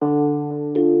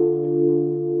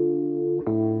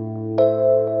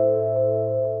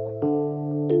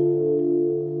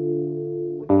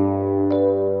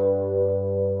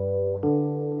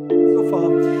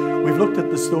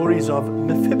of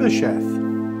Mephibosheth.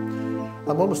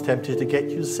 I'm almost tempted to get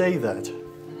you to say that.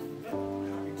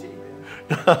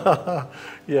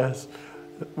 Yes.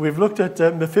 We've looked at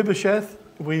Mephibosheth,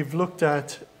 we've looked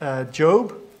at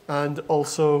Job, and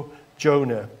also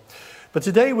Jonah. But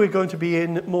today we're going to be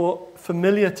in more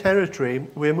familiar territory.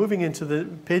 We're moving into the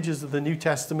pages of the New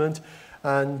Testament,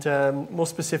 and more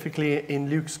specifically in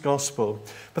Luke's Gospel.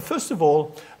 But first of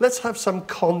all, let's have some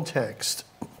context.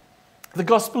 The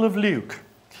Gospel of Luke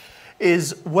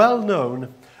is well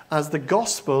known as the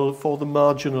Gospel for the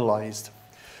marginalized.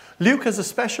 Luke has a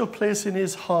special place in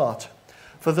his heart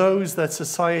for those that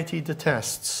society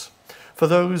detests, for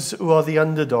those who are the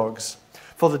underdogs,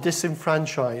 for the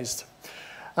disenfranchised.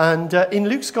 And in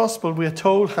Luke's Gospel, we are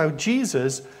told how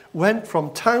Jesus went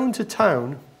from town to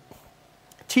town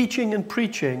teaching and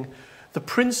preaching the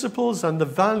principles and the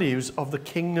values of the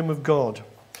kingdom of God.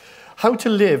 How to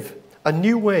live a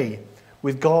new way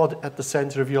with God at the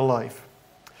center of your life.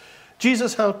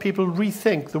 Jesus helped people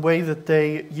rethink the way that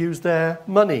they use their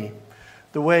money,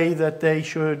 the way that they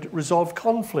should resolve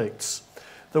conflicts,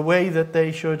 the way that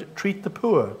they should treat the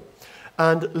poor,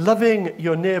 and loving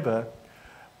your neighbor,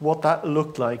 what that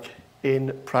looked like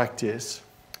in practice.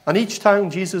 And each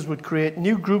time Jesus would create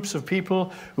new groups of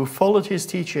people who followed his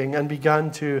teaching and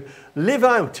began to live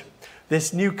out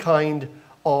this new kind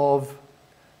of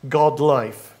God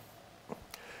life.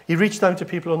 He reached out to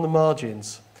people on the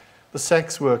margins, the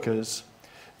sex workers,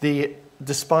 the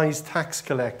despised tax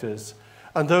collectors,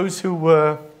 and those who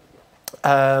were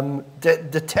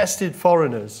detested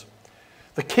foreigners.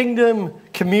 The kingdom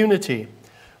community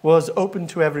was open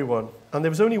to everyone, and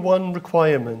there was only one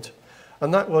requirement,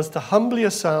 and that was to humble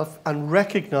yourself and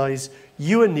recognize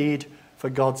you in need for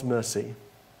God's mercy.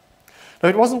 Now,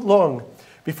 it wasn't long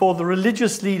before the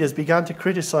religious leaders began to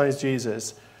criticize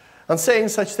Jesus and saying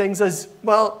such things as,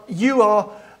 well, you are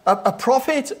a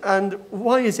prophet, and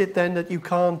why is it then that you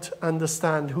can't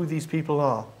understand who these people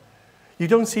are? You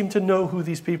don't seem to know who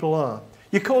these people are.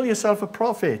 You call yourself a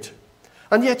prophet,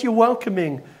 and yet you're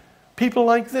welcoming people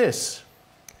like this.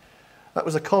 That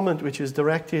was a comment which is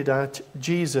directed at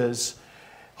Jesus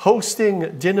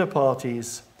hosting dinner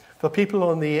parties for people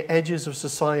on the edges of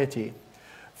society,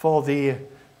 for the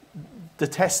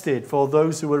detested, for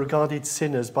those who were regarded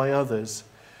sinners by others,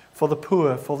 for the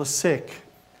poor, for the sick,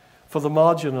 for the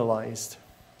marginalized,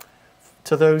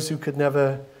 to those who could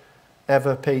never,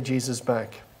 ever pay Jesus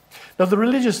back. Now, the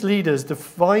religious leaders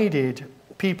divided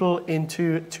people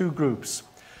into two groups.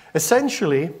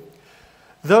 Essentially,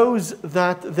 those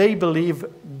that they believe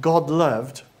God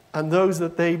loved, and those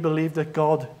that they believed that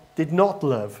God did not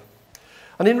love.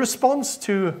 And in response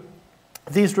to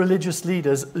these religious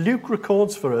leaders, Luke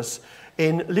records for us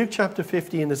in Luke chapter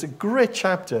 15, there's a great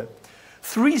chapter,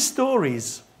 3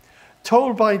 stories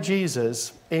told by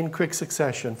Jesus in quick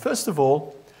succession. First of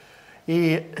all,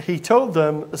 he told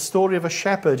them the story of a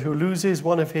shepherd who loses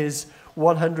one of his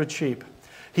 100 sheep.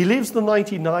 He leaves the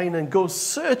 99 and goes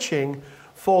searching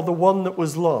for the one that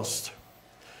was lost.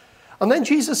 And then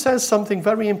Jesus says something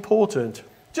very important.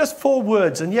 Just 4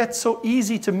 words, and yet so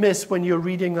easy to miss when you're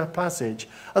reading that passage.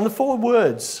 And the 4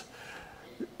 words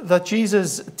that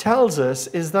Jesus tells us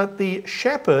is that the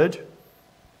shepherd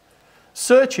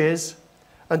searches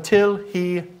until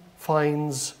he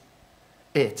finds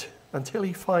it. Until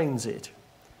he finds it.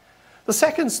 The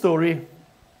second story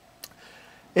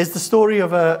is the story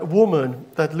of a woman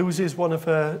that loses one of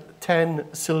her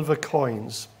 10 silver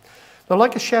coins. Now,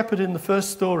 like a shepherd in the first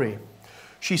story,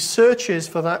 she searches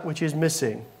for that which is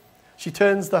missing. She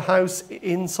turns the house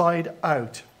inside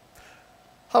out.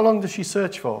 How long does she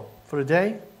search for? For a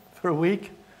day? For a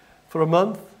week? For a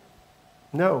month?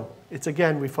 No. It's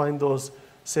again, we find those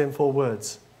same 4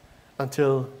 words.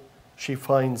 Until she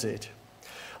finds it.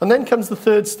 And then comes the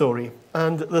third story.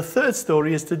 And the third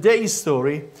story is today's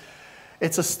story.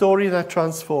 It's a story that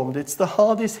transformed. It's the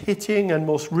hardest hitting and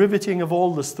most riveting of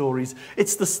all the stories.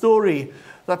 It's the story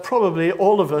that probably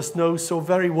all of us know so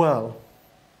very well.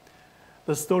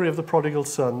 The story of the prodigal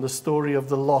son, the story of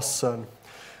the lost son.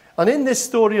 And in this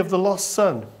story of the lost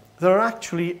son, there are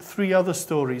actually 3 other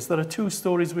stories. There are 2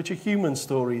 stories which are human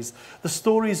stories. The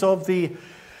stories of the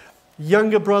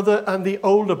younger brother and the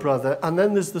older brother. And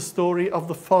then there's the story of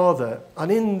the father.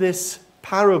 And in this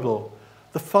parable,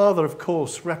 the father, of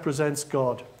course, represents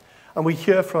God. And we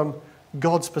hear from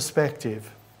God's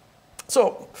perspective.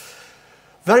 So,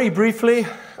 very briefly,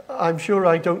 I'm sure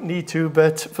I don't need to,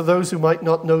 but for those who might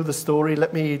not know the story,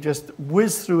 let me just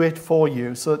whiz through it for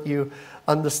you so that you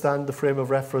understand the frame of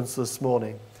reference this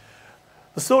morning.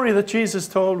 The story that Jesus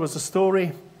told was a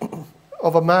story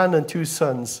of a man and 2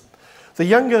 sons. The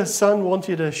younger son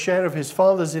wanted a share of his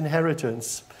father's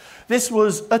inheritance. This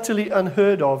was utterly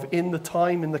unheard of in the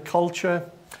time, in the culture.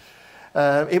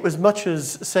 It was much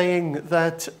as saying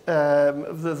that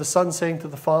the son saying to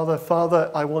the father, "Father,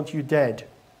 I want you dead."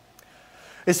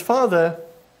 His father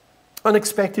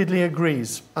unexpectedly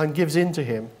agrees and gives in to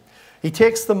him. He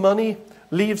takes the money,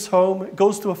 leaves home,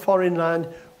 goes to a foreign land,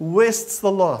 wastes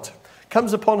the lot,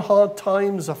 comes upon hard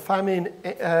times, a famine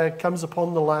comes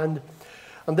upon the land,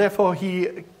 and therefore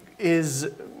he is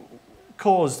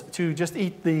caused to just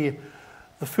eat the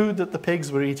food that the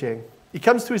pigs were eating. He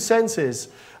comes to his senses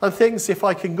and thinks, if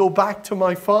I can go back to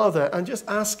my father and just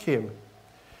ask him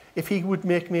if he would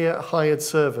make me a hired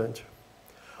servant.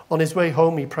 On his way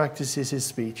home, he practices his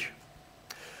speech.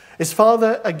 His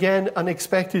father, again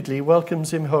unexpectedly,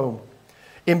 welcomes him home,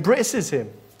 embraces him,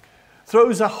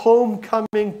 throws a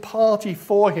homecoming party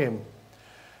for him.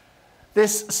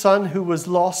 This son who was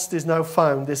lost is now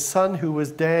found. This son who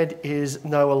was dead is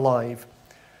now alive.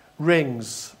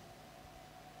 Rings,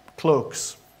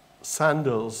 cloaks,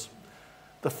 sandals,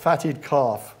 the fatted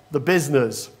calf, the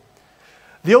business.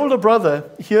 The older brother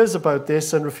hears about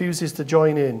this and refuses to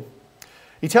join in.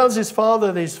 He tells his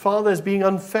father that his father is being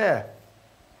unfair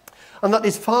and that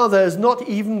his father has not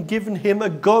even given him a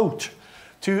goat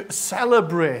to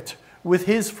celebrate with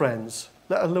his friends,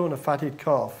 let alone a fatted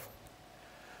calf.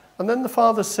 And then the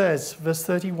father says, verse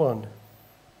 31,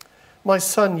 "My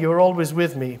son, you are always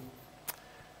with me,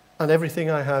 and everything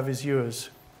I have is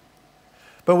yours.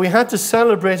 But we had to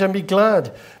celebrate and be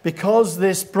glad because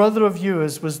this brother of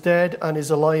yours was dead and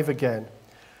is alive again.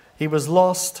 He was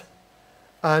lost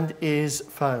and is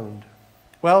found."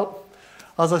 Well,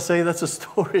 as I say, that's a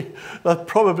story that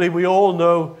probably we all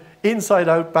know inside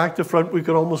out, back to front, we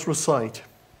could almost recite.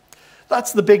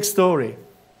 That's the big story.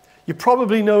 You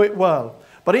probably know it well.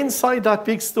 But inside that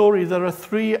big story, there are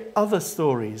three other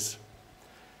stories.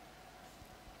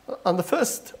 And the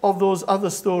first of those other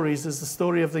stories is the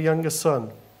story of the younger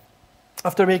son.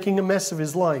 After making a mess of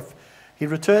his life, he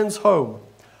returns home.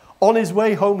 On his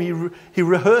way home, he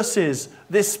rehearses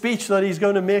this speech that he's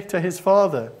going to make to his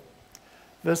father.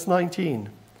 Verse 19,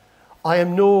 "I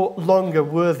am no longer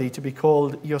worthy to be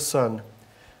called your son.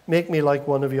 Make me like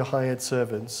one of your hired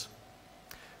servants."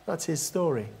 That's his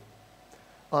story.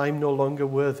 I'm no longer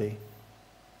worthy.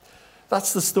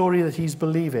 That's the story that he's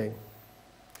believing.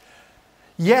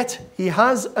 Yet he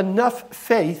has enough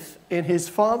faith in his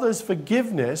father's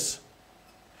forgiveness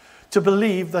to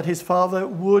believe that his father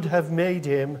would have made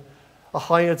him a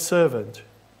hired servant.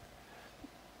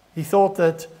 He thought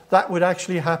that that would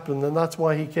actually happen, and that's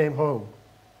why he came home.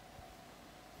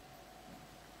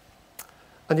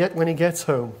 And yet when he gets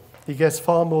home, he gets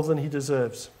far more than he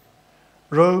deserves.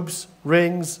 Robes,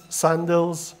 rings,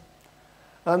 sandals,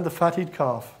 and the fatted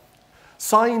calf.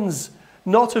 Signs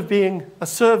not of being a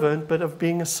servant, but of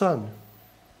being a son.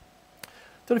 I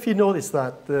don't know if you noticed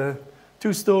that. The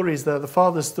two stories there, the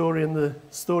father's story and the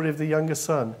story of the younger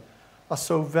son, are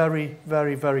so very,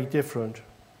 very, very different.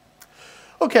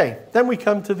 Okay, then we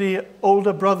come to the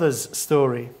older brother's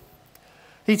story.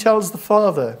 He tells the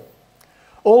father,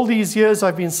 "All these years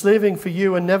I've been slaving for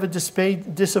you and never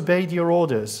disobeyed your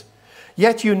orders.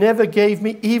 Yet you never gave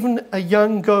me even a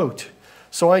young goat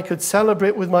so I could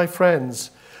celebrate with my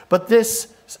friends. But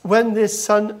when this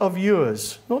son of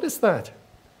yours," notice that,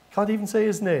 can't even say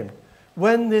his name,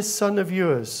 "when this son of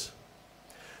yours."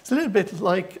 It's a little bit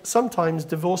like sometimes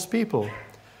divorced people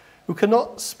who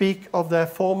cannot speak of their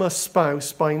former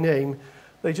spouse by name.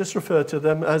 They just refer to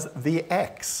them as the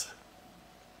ex,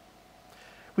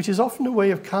 which is often a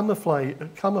way of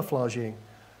camouflaging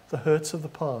the hurts of the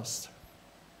past.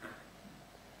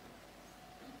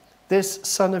 This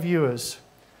son of yours,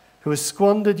 who has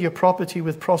squandered your property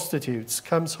with prostitutes,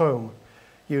 comes home.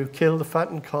 You kill the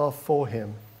fattened calf for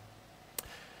him.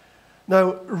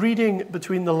 Now, reading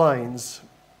between the lines,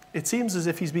 it seems as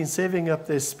if he's been saving up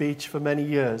this speech for many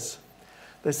years.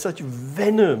 There's such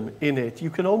venom in it. You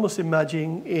can almost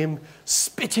imagine him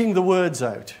spitting the words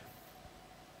out.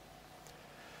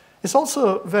 It's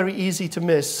also very easy to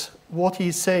miss what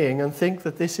he's saying and think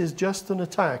that this is just an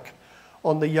attack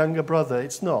on the younger brother.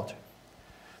 It's not.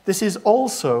 This is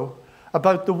also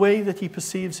about the way that he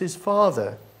perceives his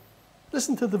father.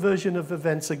 Listen to the version of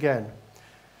events again.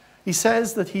 He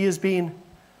says that he has been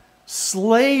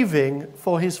slaving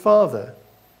for his father.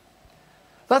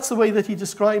 That's the way that he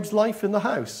describes life in the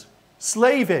house.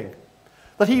 Slaving.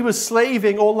 That he was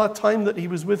slaving all that time that he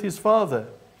was with his father.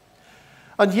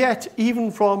 And yet, even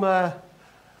from a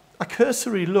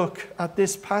cursory look at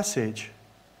this passage,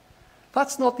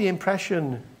 that's not the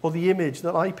impression or the image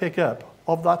that I pick up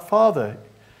of that father.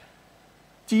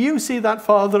 Do you see that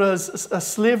father as a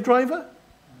slave driver?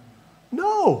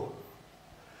 No.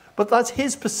 But that's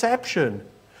his perception.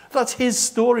 That's his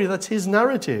story. That's his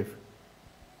narrative.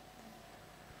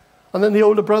 And then the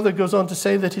older brother goes on to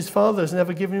say that his father has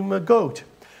never given him a goat.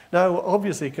 Now,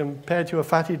 obviously, compared to a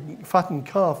fattened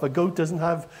calf, a goat doesn't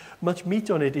have much meat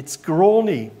on it. It's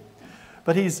scrawny.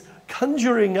 But he's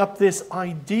conjuring up this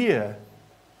idea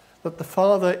that the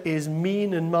father is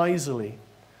mean and miserly,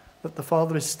 that the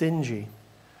father is stingy,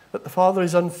 that the father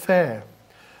is unfair,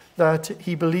 that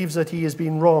he believes that he has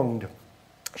been wronged,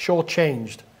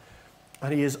 shortchanged,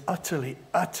 and he is utterly,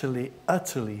 utterly,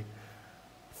 utterly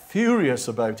furious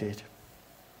about it.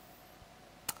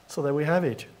 So there we have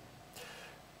it.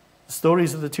 The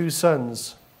stories of the two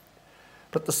sons.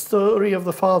 But the story of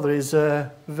the father is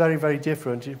very, very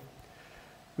different.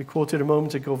 We quoted a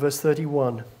moment ago, verse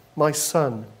 31. My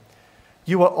son,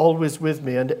 you are always with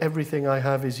me, and everything I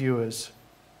have is yours.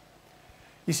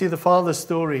 You see, the father's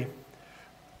story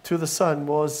to the son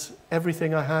was,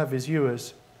 everything I have is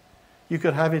yours. You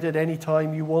could have it at any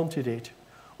time you wanted it.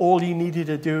 All you needed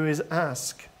to do is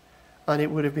ask, and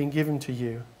it would have been given to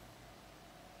you.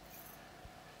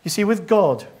 You see, with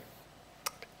God,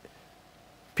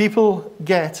 people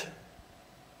get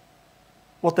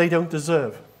what they don't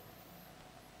deserve.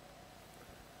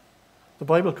 The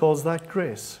Bible calls that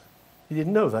grace. You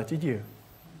didn't know that, did you?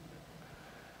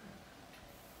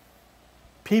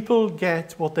 People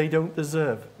get what they don't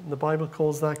deserve. And the Bible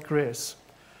calls that grace.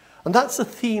 And that's the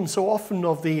theme so often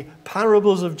of the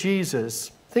parables of Jesus.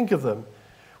 Think of them.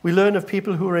 We learn of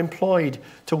people who are employed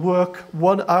to work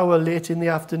 1 hour late in the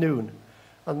afternoon,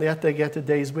 and yet they get a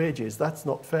day's wages. That's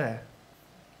not fair.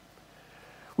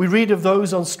 We read of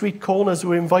those on street corners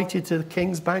who are invited to the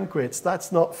king's banquets.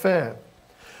 That's not fair.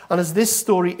 And as this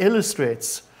story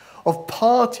illustrates, of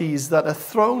parties that are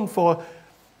thrown for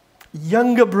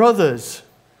younger brothers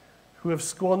who have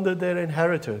squandered their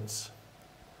inheritance.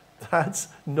 That's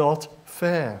not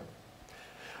fair.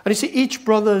 And you see, each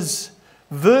brother's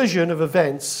version of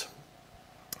events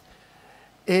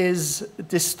is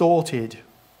distorted.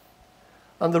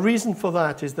 And the reason for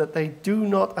that is that they do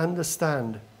not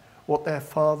understand what their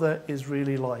father is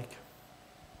really like.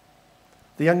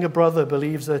 The younger brother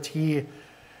believes that he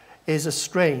is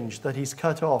estranged, that he's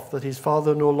cut off, that his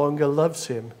father no longer loves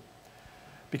him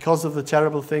because of the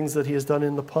terrible things that he has done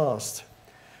in the past.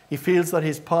 He feels that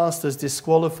his past has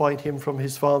disqualified him from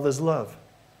his father's love.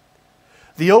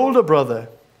 The older brother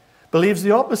believes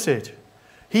the opposite.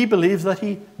 He believes that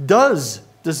he does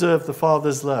deserve the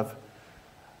father's love.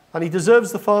 And he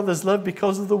deserves the father's love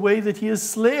because of the way that he has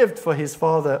slaved for his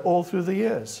father all through the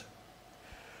years.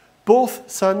 Both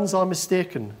sons are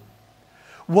mistaken.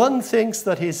 One thinks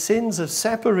that his sins have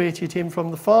separated him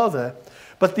from the father,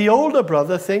 but the older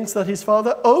brother thinks that his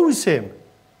father owes him.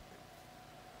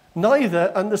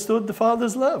 Neither understood the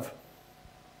father's love.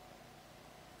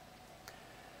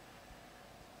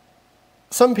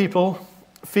 Some people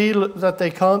feel that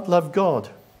they can't love God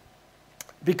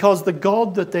because the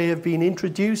God that they have been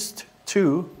introduced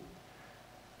to,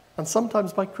 and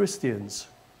sometimes by Christians,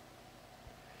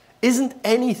 isn't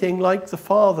anything like the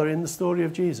Father in the story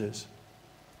of Jesus.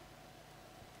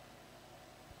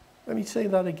 Let me say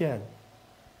that again.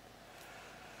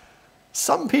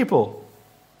 Some people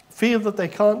feel that they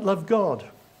can't love God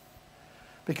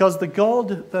because the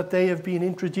God that they have been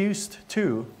introduced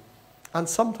to, and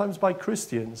sometimes by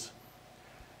Christians,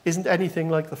 isn't anything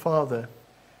like the Father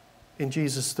in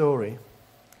Jesus' story.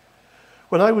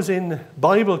 When I was in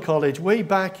Bible college way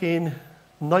back in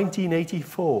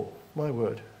 1984, my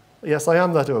word, yes, I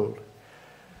am that old.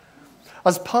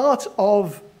 As part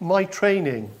of my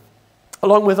training,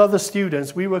 along with other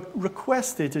students, we were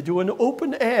requested to do an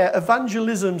open-air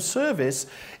evangelism service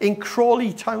in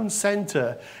Crawley Town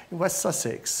Centre in West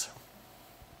Sussex.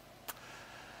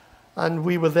 And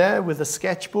we were there with a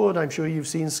sketchboard. I'm sure you've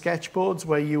seen sketchboards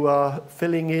where you are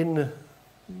filling in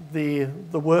the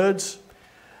words.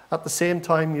 At the same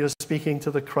time, you're speaking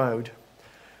to the crowd.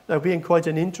 Now, being quite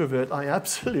an introvert, I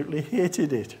absolutely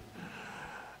hated it.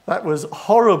 That was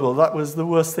horrible. That was the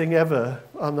worst thing ever,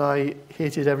 and I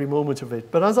hated every moment of it.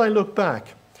 But as I look back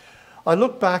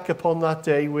upon that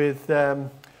day with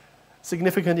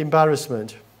significant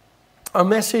embarrassment. Our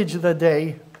message of the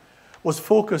day was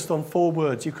focused on 4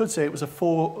 words. You could say it was a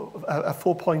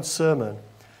 4-point sermon.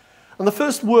 And the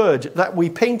first word that we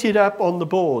painted up on the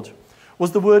board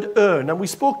was the word earn. And we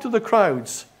spoke to the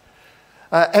crowds,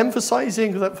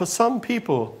 emphasizing that for some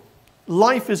people,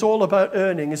 life is all about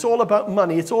earning. It's all about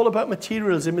money. It's all about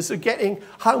materialism. It's getting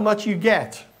how much you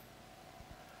get.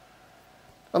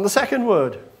 And the second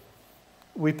word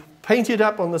we painted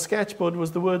up on the sketchboard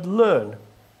was the word learn.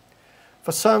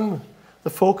 For some, the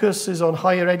focus is on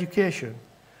higher education,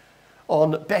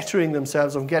 on bettering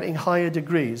themselves, on getting higher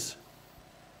degrees.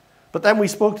 But then we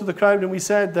spoke to the crowd and we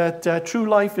said that true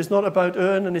life is not about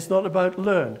earn and it's not about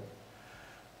learn.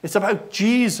 It's about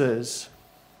Jesus.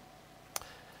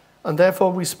 And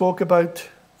therefore we spoke about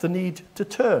the need to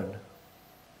turn.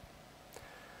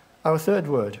 Our third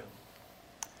word.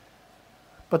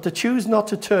 But to choose not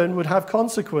to turn would have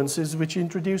consequences, which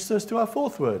introduced us to our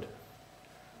fourth word.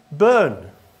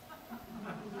 Burn.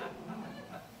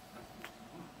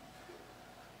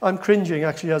 I'm cringing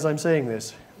actually as I'm saying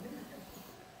this.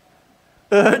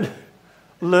 Earn,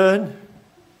 learn,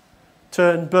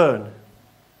 turn, burn.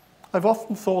 I've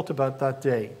often thought about that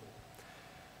day,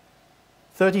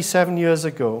 37 years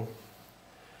ago,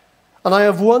 and I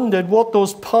have wondered what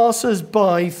those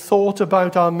passers-by thought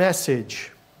about our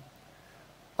message.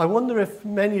 I wonder if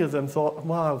many of them thought,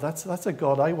 wow, that's a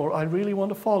God I really want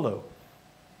to follow.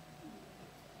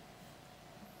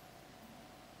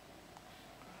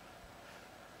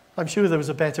 I'm sure there was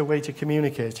a better way to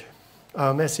communicate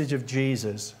our message of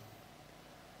Jesus,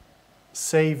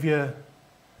 Savior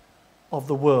of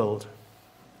the world,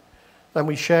 than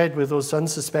we shared with those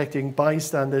unsuspecting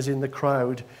bystanders in the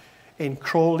crowd in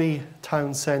Crawley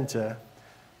Town Centre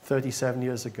 37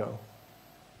 years ago.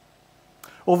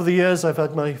 Over the years, I've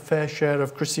had my fair share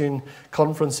of Christian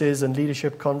conferences and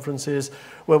leadership conferences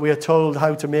where we are told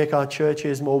how to make our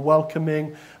churches more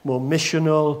welcoming, more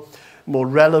missional, more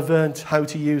relevant, how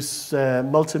to use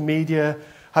multimedia,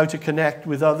 how to connect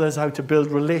with others, how to build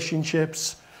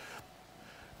relationships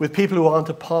with people who aren't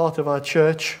a part of our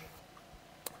church.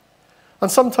 And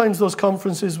sometimes those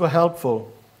conferences were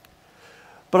helpful.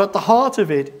 But at the heart of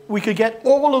it, we could get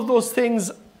all of those things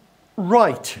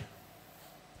right.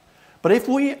 But if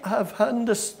we have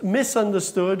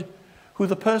misunderstood who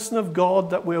the person of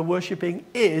God that we're worshiping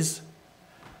is,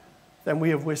 then we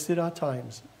have wasted our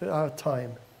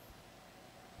time.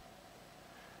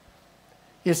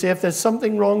 You see, if there's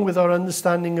something wrong with our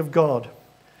understanding of God,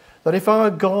 that if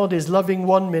our God is loving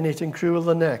one minute and cruel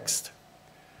the next,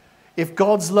 if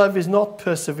God's love is not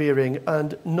persevering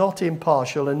and not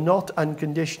impartial and not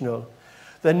unconditional,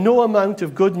 then no amount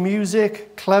of good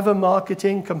music, clever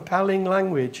marketing, compelling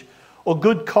language, or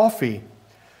good coffee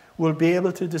will be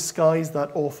able to disguise that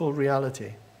awful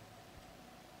reality.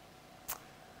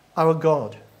 Our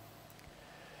God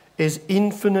is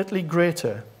infinitely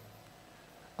greater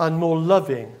and more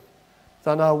loving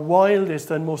than our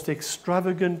wildest and most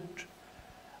extravagant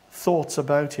thoughts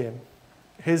about him.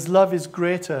 His love is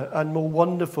greater and more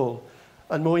wonderful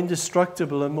and more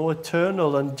indestructible and more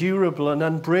eternal and durable and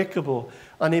unbreakable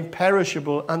and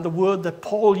imperishable, and the word that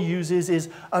Paul uses is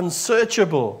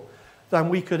unsearchable, than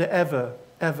we could ever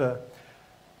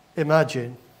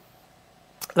imagine.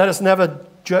 Let us never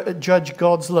judge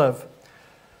God's love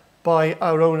by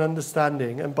our own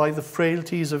understanding and by the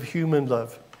frailties of human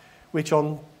love, which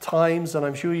on times, and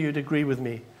I'm sure you'd agree with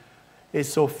me,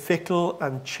 is so fickle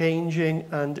and changing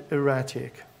and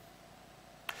erratic.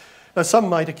 Now, some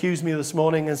might accuse me this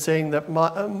morning and saying that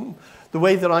the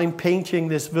way that I'm painting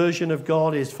this version of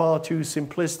God is far too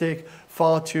simplistic,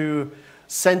 far too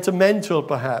sentimental,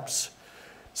 perhaps.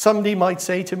 Somebody might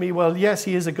say to me, well, yes,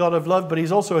 he is a God of love, but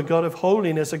he's also a God of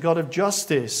holiness, a God of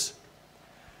justice.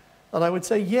 And I would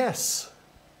say, yes,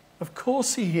 of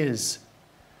course he is.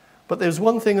 But there's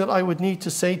one thing that I would need to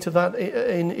say to that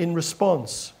in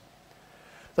response.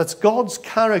 That's God's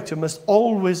character must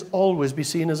always be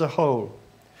seen as a whole.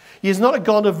 He is not a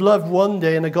God of love one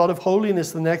day and a God of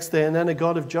holiness the next day and then a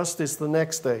God of justice the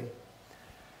next day.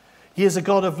 He is a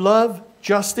God of love,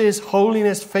 justice,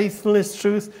 holiness, faithfulness,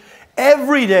 truth,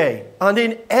 every day and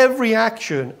in every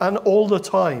action and all the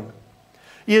time.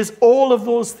 He is all of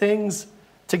those things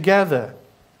together,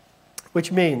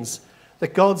 which means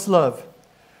that God's love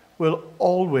will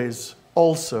always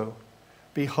also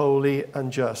be holy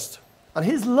and just. And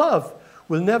his love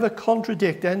will never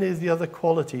contradict any of the other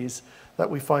qualities that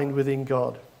we find within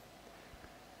God.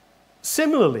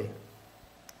 Similarly,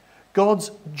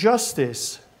 God's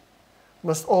justice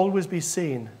must always be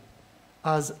seen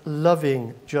as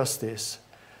loving justice,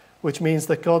 which means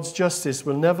that God's justice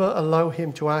will never allow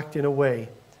him to act in a way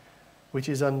which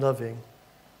is unloving.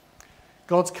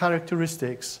 God's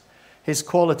characteristics, his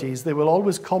qualities, they will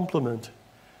always complement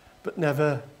but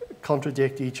never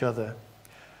contradict each other.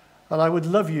 And I would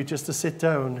love you just to sit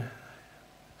down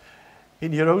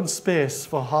in your own space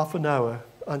for half an hour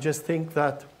and just think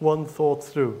that one thought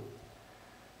through.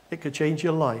 It could change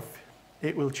your life.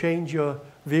 It will change your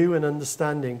view and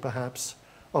understanding, perhaps,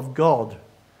 of God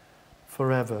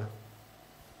forever.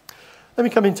 Let me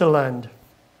come into land.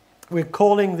 We're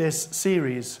calling this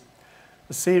series,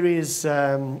 the stories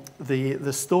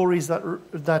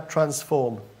that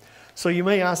transform. So you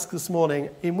may ask this morning,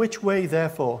 in which way,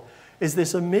 therefore, is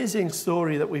this amazing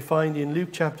story that we find in Luke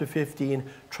chapter 15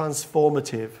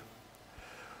 transformative?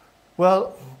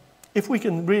 Well, if we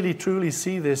can really truly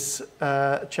see this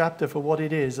chapter for what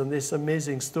it is and this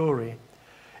amazing story,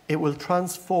 it will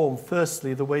transform,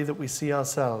 firstly, the way that we see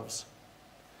ourselves.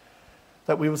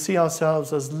 That we will see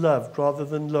ourselves as loved rather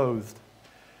than loathed.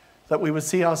 That we will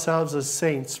see ourselves as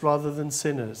saints rather than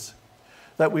sinners.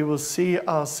 That we will see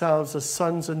ourselves as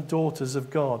sons and daughters of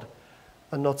God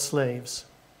and not slaves.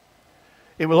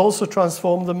 It will also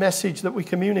transform the message that we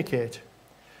communicate.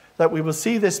 That we will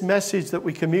see this message that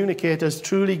we communicate as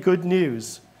truly good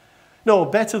news. No,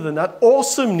 better than that,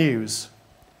 awesome news.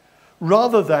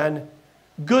 Rather than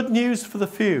good news for the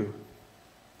few,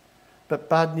 but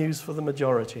bad news for the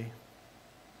majority.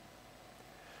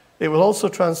 It will also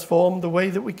transform the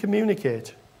way that we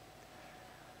communicate.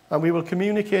 And we will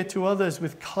communicate to others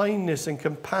with kindness and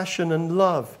compassion and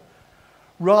love,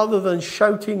 rather than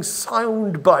shouting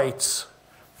sound bites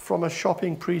from a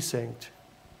shopping precinct.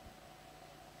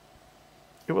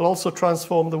 It will also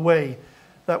transform the way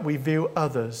that we view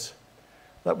others,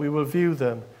 that we will view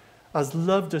them as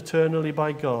loved eternally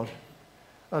by God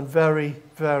and very,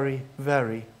 very,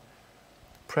 very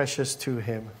precious to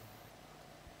him.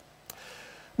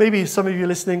 Maybe some of you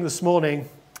listening this morning,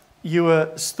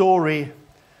 your story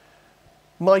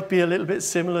might be a little bit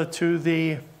similar to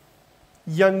the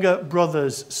younger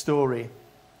brother's story.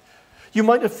 You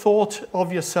might have thought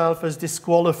of yourself as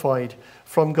disqualified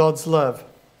from God's love.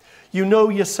 You know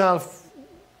yourself,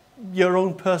 your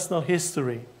own personal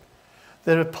history.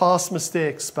 There are past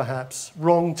mistakes, perhaps,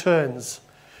 wrong turns.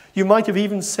 You might have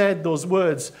even said those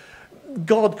words,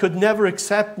 God could never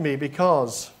accept me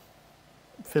because,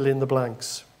 fill in the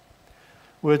blanks.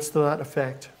 Words to that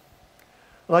effect.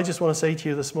 And I just want to say to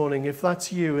you this morning, if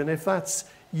that's you, and if that's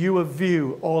your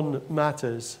view on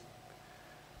matters,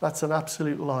 that's an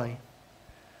absolute lie.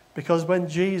 Because when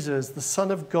Jesus, the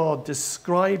Son of God,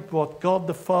 described what God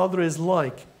the Father is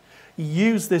like, he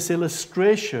used this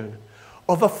illustration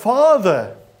of a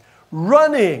father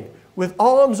running with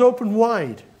arms open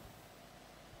wide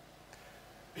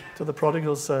to the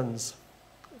prodigal sons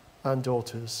and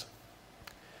daughters.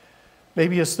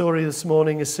 Maybe your story this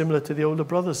morning is similar to the older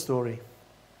brother's story.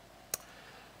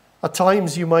 At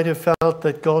times you might have felt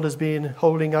that God has been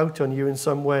holding out on you in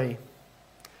some way.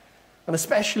 And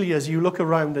especially as you look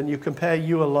around and you compare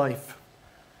your life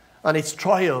and its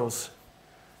trials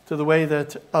to the way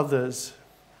that others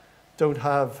don't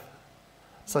have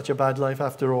such a bad life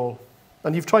after all.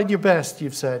 And you've tried your best,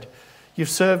 you've said. You've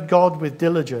served God with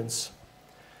diligence.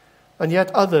 And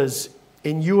yet others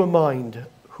in your mind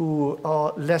who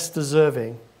are less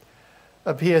deserving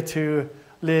appear to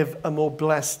live a more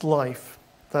blessed life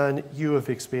than you have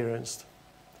experienced.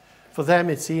 For them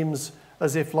it seems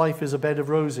as if life is a bed of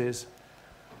roses,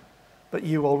 but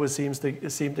you always seem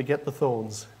to get the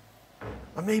thorns.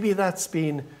 And maybe that's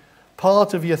been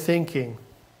part of your thinking.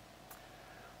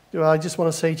 I just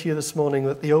want to say to you this morning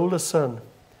that the older son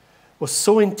was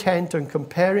so intent on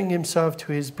comparing himself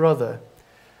to his brother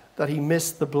that he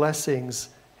missed the blessings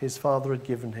his father had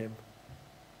given him.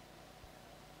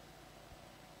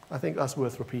 I think that's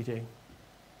worth repeating.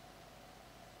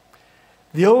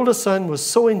 The older son was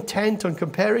so intent on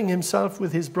comparing himself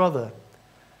with his brother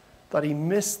that he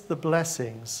missed the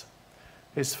blessings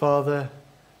his father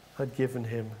had given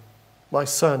him. My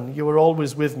son, you are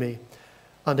always with me,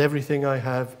 and everything I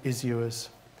have is yours.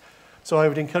 So I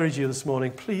would encourage you this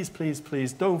morning, please, please,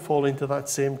 please, don't fall into that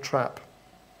same trap.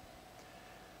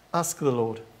 Ask the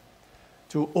Lord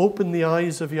to open the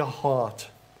eyes of your heart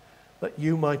that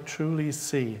you might truly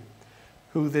see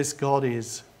who this God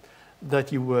is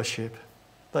that you worship,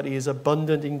 that he is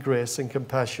abundant in grace and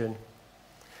compassion,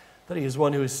 that he is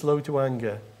one who is slow to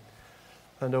anger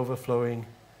and overflowing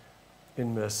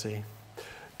in mercy.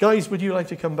 Guys, would you like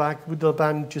to come back? Would the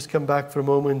band just come back for a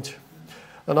moment?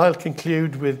 And I'll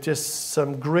conclude with just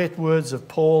some great words of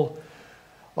Paul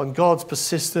on God's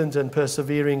persistent and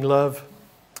persevering love.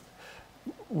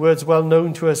 Words well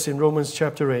known to us in Romans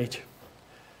chapter 8.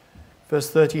 Verse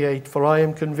 38, for I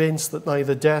am convinced that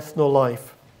neither death nor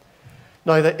life,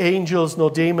 neither angels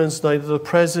nor demons, neither the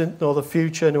present nor the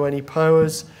future, nor any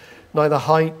powers, neither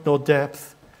height nor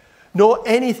depth, nor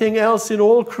anything else in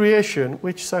all creation,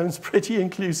 which sounds pretty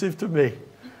inclusive to me,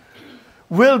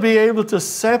 will be able to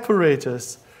separate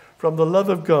us from the love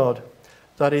of God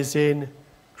that is in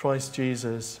Christ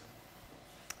Jesus,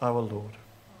 our Lord.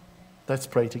 Let's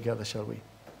pray together, shall we?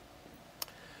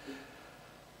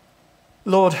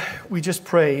 Lord, we just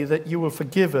pray that you will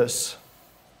forgive us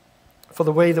for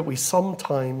the way that we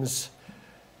sometimes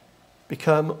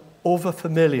become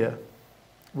over-familiar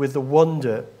with the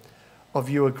wonder of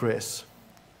your grace.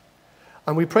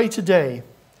 And we pray today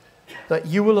that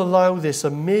you will allow this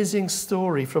amazing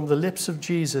story from the lips of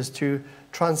Jesus to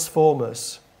transform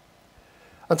us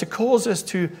and to cause us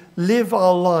to live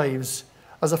our lives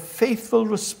as a faithful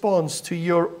response to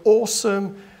your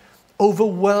awesome,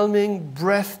 overwhelming,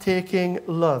 breathtaking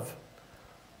love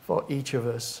for each of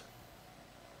us.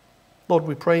 Lord,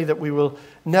 we pray that we will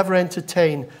never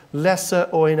entertain lesser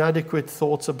or inadequate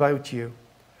thoughts about you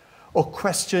or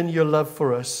question your love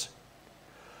for us.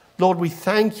 Lord, we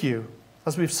thank you,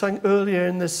 as we've sung earlier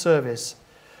in this service,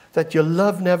 that your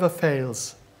love never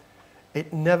fails,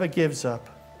 it never gives up,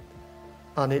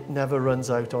 and it never runs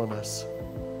out on us.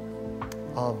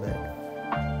 Amen.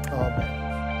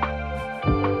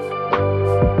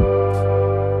 Amen.